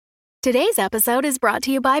Today's episode is brought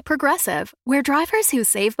to you by Progressive, where drivers who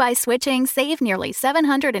save by switching save nearly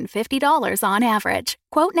 $750 on average.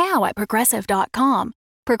 Quote now at Progressive.com.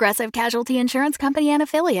 Progressive Casualty Insurance Company and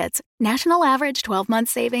Affiliates. National average 12-month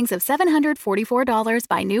savings of $744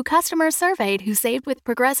 by new customers surveyed who saved with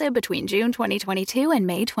Progressive between June 2022 and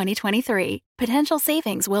May 2023. Potential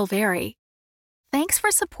savings will vary. Thanks for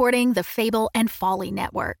supporting the Fable and Folly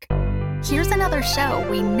Network. Here's another show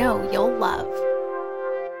we know you'll love.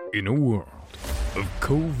 In a world of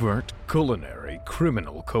covert culinary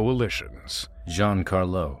criminal coalitions, Jean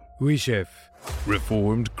Carlo, oui chef,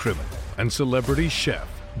 reformed criminal and celebrity chef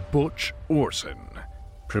Butch Orson,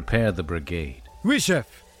 prepare the brigade, oui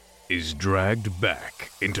chef, is dragged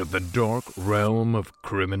back into the dark realm of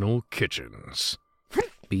criminal kitchens.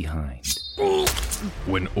 behind.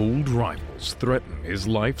 When old rivals threaten his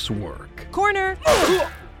life's work, Corner!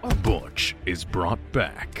 Butch is brought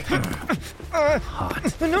back.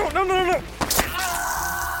 Hot. No!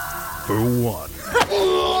 For one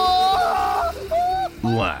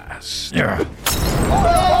last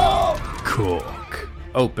cook.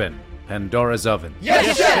 Open Pandora's oven.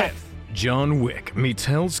 Yes, chef! John Wick meets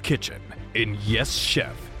Hell's Kitchen in Yes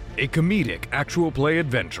Chef, a comedic actual play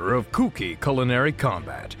adventure of kooky culinary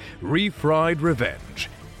combat, refried revenge,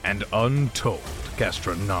 and untold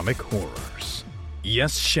gastronomic horrors.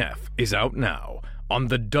 Yes Chef is out now on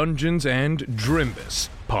the Dungeons and Drimbus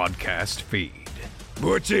podcast feed.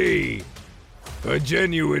 Butchie, a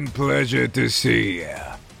genuine pleasure to see you.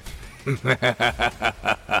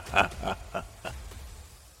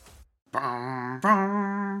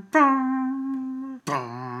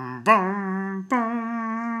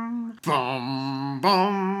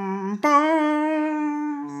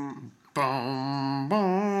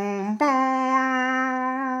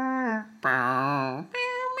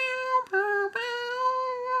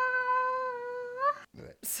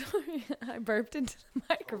 Sorry, I burped into the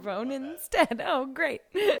microphone instead. Oh, great.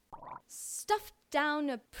 Stuffed down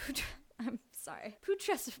a I'm sorry.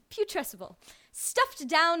 Putrescible. Stuffed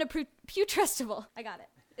down a putrescible. I got it.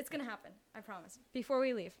 It's gonna happen. I promise. Before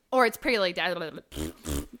we leave. Or it's pretty late. Let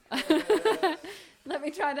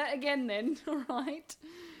me try that again then. All right.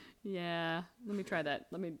 Yeah. Let me try that.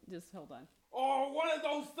 Let me just hold on. Or one of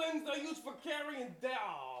those things they use for carrying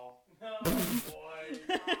down. Oh, boy.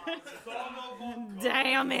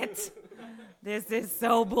 Damn it. This is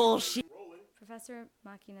so bullshit. Professor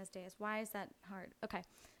Machina's Deus. Why is that hard? Okay.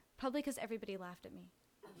 Probably because everybody laughed at me.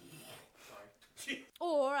 Sorry.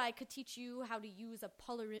 Or I could teach you how to use a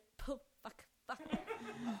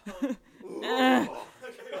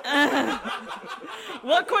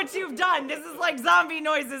Look what you've done. This is like zombie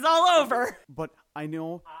noises all over. But I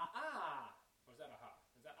know. Was that a ha?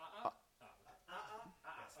 Is that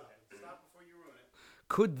Stop before you ruin it.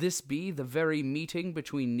 Could this be the very meeting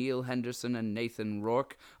between Neil Henderson and Nathan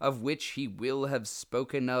Rourke, of which he will have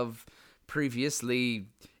spoken of previously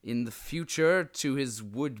in the future to his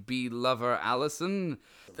would-be lover Allison?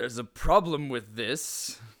 There's a problem with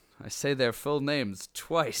this. I say their full names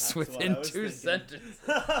twice within 2 sentences.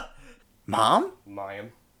 Mom?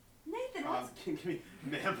 Mayim. Nathan, Give me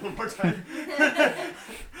ma'am one more time. I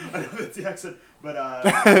know that's the accent, but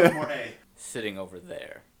one more A. Sitting over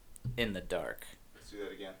there, in the dark. Let's do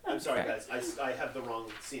that again. I'm sorry, guys. I have the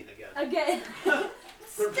wrong scene again. Again.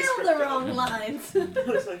 Still the wrong lines.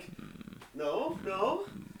 It's like, no.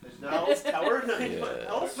 There's now it's tower.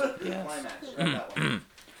 Elf. Yes. That one.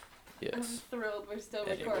 Yes. I'm thrilled we're still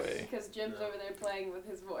recording because Jim's over there playing with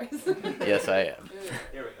his voice. Yes, I am.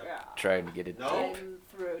 Here we go. Yeah. Trying to get it. No. I'm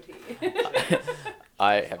throaty.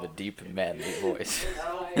 I have a deep, manly voice.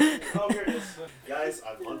 Oh, here it is. Guys,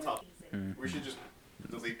 I'm on top. We should just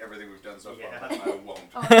delete everything we've done so far. Yeah. I won't.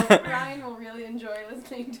 Oh, Ryan will really enjoy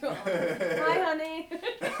listening to all this. Hi, honey.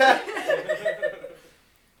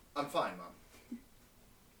 I'm fine, Mom.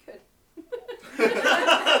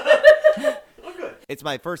 It's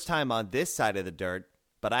my first time on this side of the dirt,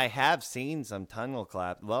 but I have seen some tunnel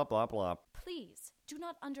clap. Blah blah blah. Please do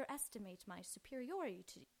not underestimate my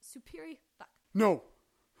superiority. Fuck. No.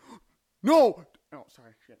 Oh,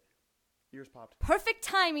 sorry. Shit. Ears popped. Perfect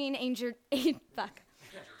timing, Angel. Fuck.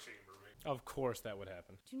 Of course that would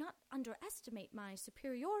happen. Do not underestimate my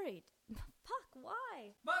superiority. Fuck.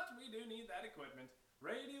 Why? But we do need that equipment.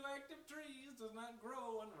 Radioactive trees does not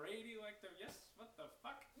grow on radioactive... Yes, what the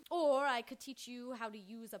fuck? Or I could teach you how to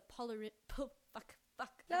use a fuck.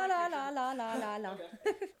 La la la la la la la.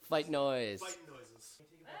 Fight noise. Fighting noises.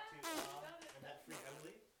 Take it back to and that free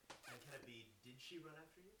Emily. And can it be? Did she run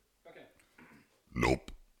after you? Okay. Nope.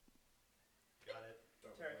 Got it.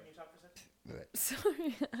 Tara, can you talk for a second?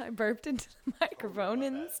 Sorry, I burped into the microphone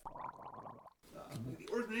and...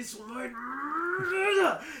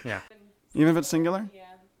 Yeah. Even if it's singular? Yeah.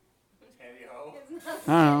 Pantyhose. It's not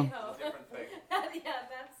I don't know. pantyhose. Different thing. Yeah,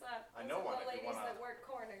 that's I know one the if you ladies wanna- that work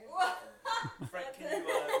corners. Fred, can you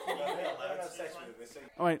have sex with it? They say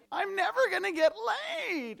Oh, wait. I'm never going to get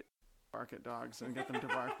laid. Bark at dogs and get them to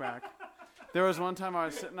bark back. There was one time I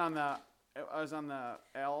was sitting on the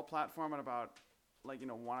L platform at about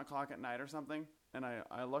 1 o'clock at night or something, and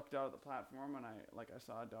I looked out at the platform and I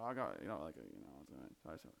saw a dog, so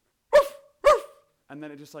I said, woof, woof, and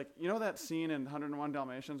then it just that scene in 101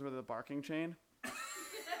 Dalmatians with the barking chain?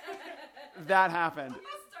 That happened. You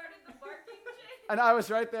started the barking chain? And I was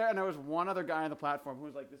right there, and there was one other guy on the platform who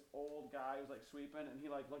was this old guy who was sweeping, and he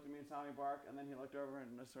looked at me and saw me bark, and then he looked over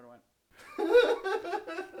and just sort of went.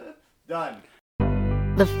 Done.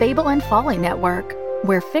 The Fable and Folly Network,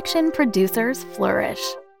 where fiction producers flourish.